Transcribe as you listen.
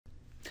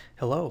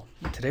Hello,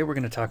 today we're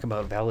going to talk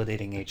about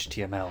validating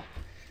HTML.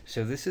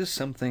 So this is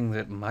something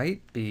that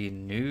might be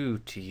new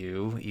to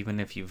you, even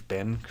if you've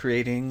been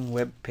creating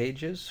web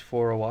pages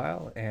for a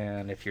while,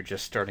 and if you're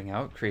just starting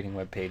out creating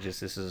web pages,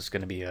 this is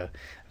going to be a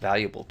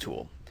valuable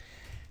tool.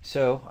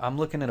 So I'm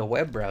looking at a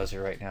web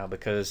browser right now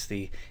because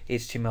the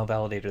HTML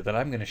validator that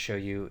I'm going to show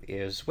you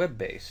is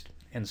web-based.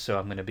 And so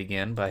I'm going to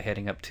begin by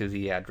heading up to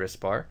the address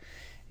bar,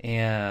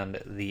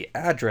 and the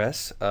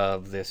address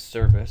of this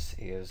service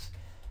is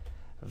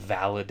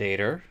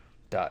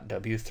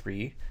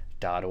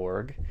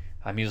validator.w3.org.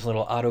 I'm using a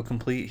little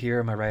autocomplete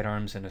here. My right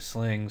arm's in a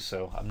sling,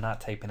 so I'm not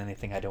typing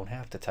anything I don't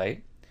have to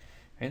type.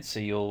 Right, so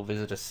you'll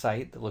visit a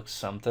site that looks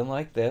something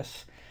like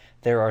this.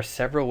 There are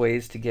several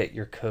ways to get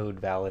your code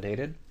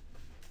validated.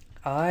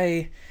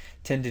 I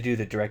tend to do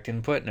the direct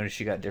input. Notice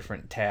you got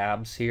different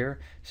tabs here,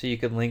 so you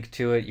can link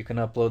to it, you can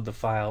upload the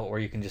file, or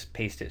you can just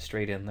paste it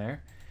straight in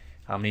there.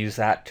 I'm going to use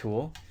that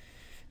tool.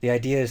 The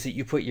idea is that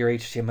you put your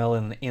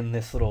HTML in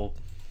this little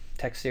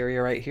text area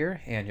right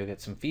here, and you'll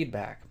get some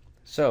feedback.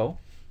 So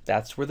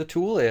that's where the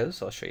tool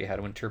is. I'll show you how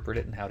to interpret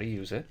it and how to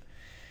use it.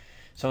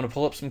 So I'm going to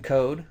pull up some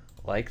code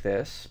like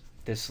this.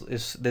 This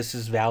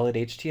is valid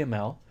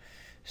HTML.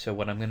 So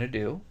what I'm going to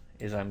do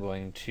is I'm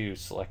going to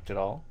select it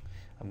all.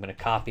 I'm going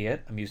to copy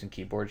it. I'm using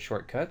keyboard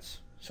shortcuts.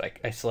 So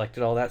I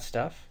selected all that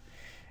stuff,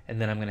 and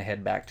then I'm going to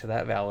head back to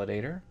that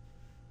validator,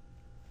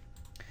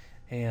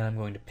 and I'm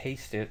going to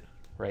paste it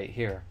right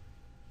here.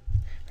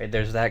 Right,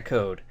 there's that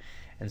code.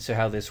 And so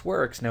how this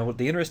works, now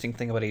the interesting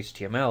thing about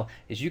HTML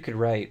is you could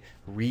write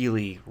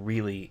really,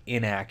 really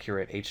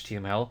inaccurate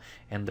HTML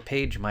and the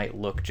page might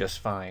look just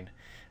fine.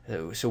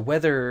 So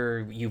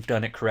whether you've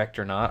done it correct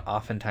or not,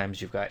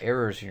 oftentimes you've got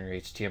errors in your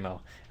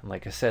HTML. And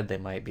like I said, they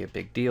might be a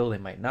big deal, they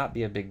might not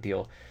be a big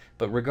deal.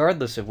 But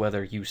regardless of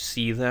whether you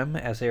see them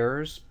as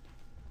errors,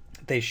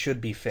 they should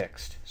be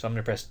fixed. So I'm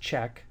going to press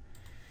check,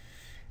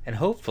 and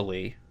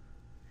hopefully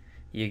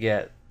you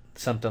get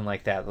something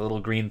like that, the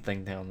little green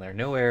thing down there.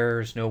 No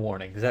errors, no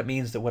warnings. That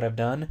means that what I've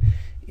done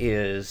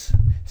is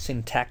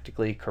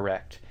syntactically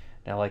correct.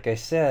 Now, like I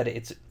said,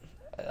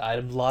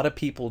 a lot of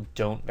people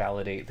don't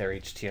validate their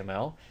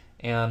HTML.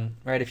 And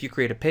right, if you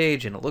create a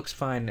page and it looks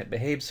fine, it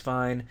behaves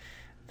fine,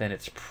 then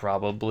it's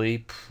probably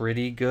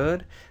pretty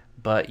good.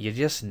 But you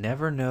just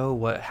never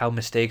know how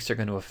mistakes are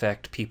going to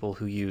affect people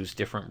who use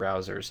different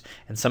browsers.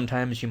 And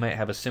sometimes you might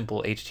have a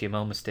simple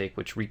HTML mistake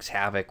which wreaks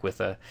havoc with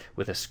a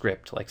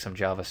script, like some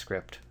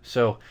JavaScript.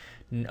 So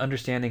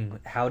understanding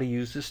how to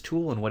use this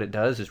tool and what it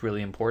does is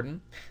really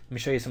important. Let me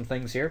show you some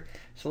things here.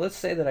 So let's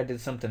say that I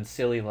did something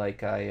silly,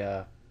 like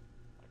I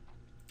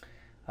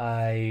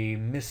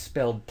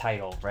misspelled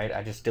title, right?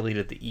 I just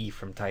deleted the E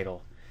from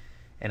title.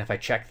 And if I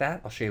check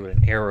that, I'll show you what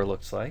an error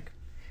looks like.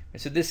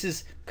 And so this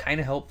is kind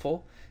of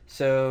helpful.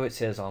 So it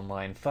says on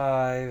line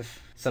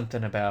 5,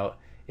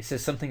 it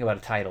says something about a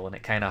title, and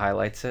it kind of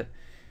highlights it.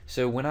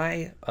 So when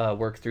I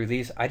work through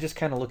these, I just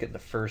kind of look at the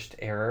first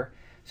error.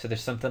 So there's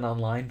something on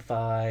line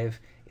 5.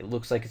 It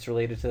looks like it's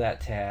related to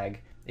that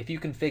tag. If you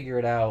can figure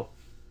it out,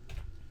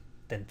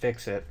 then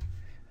fix it.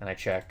 And I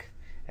check,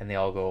 and they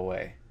all go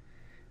away.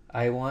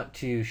 I want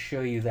to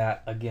show you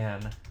that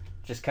again,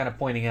 just kind of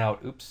pointing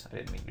out, oops, I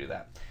didn't mean to do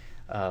that.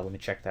 Let me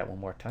check that one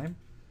more time.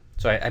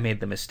 So I made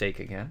the mistake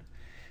again.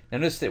 Now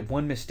notice that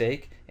one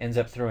mistake ends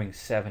up throwing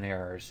 7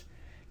 errors,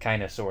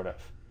 kind of, sort of.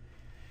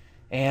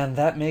 And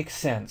that makes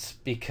sense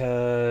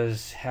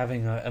because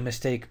having a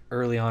mistake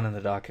early on in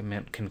the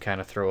document can kind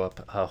of throw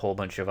up a whole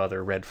bunch of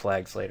other red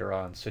flags later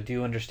on. So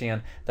do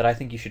understand that I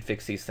think you should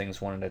fix these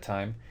things one at a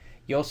time.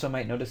 You also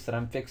might notice that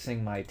I'm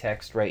fixing my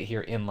text right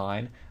here in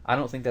line. I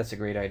don't think that's a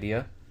great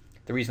idea.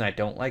 The reason I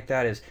don't like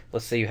that is,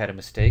 let's say you had a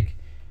mistake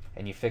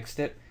and you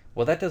fixed it.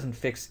 Well, that doesn't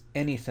fix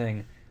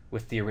anything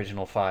with the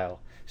original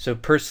file. So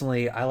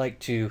personally, I like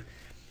to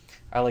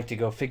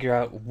go figure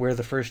out where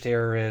the first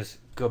error is,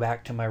 go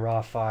back to my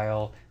raw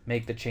file,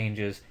 make the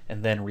changes,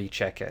 and then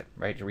recheck it,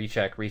 right?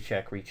 Recheck,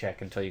 recheck,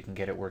 recheck until you can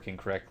get it working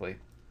correctly.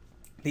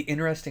 The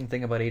interesting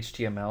thing about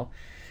HTML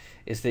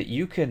is that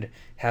you could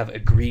have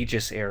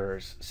egregious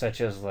errors, such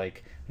as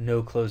like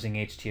no closing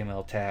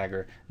HTML tag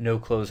or no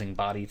closing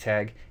body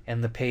tag,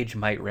 and the page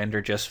might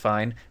render just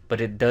fine, but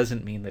it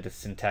doesn't mean that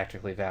it's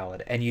syntactically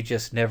valid, and you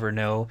just never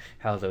know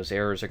how those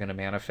errors are going to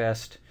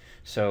manifest.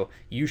 So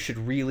you should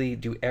really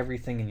do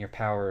everything in your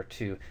power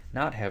to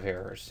not have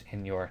errors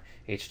in your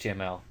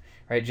HTML.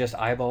 Right? Just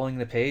eyeballing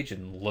the page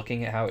and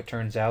looking at how it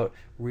turns out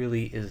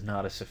really is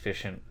not a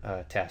sufficient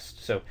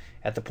test. So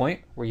at the point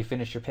where you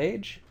finish your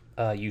page,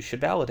 you should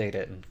validate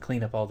it and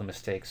clean up all the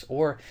mistakes.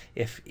 Or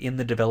if in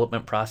the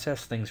development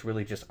process things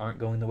really just aren't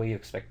going the way you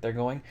expect they're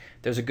going,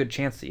 there's a good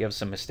chance that you have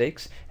some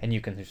mistakes, and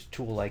you can use a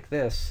tool like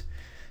this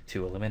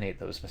to eliminate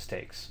those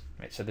mistakes.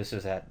 Right, so this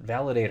is at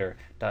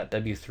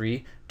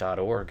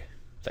validator.w3.org.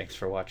 Thanks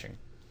for watching.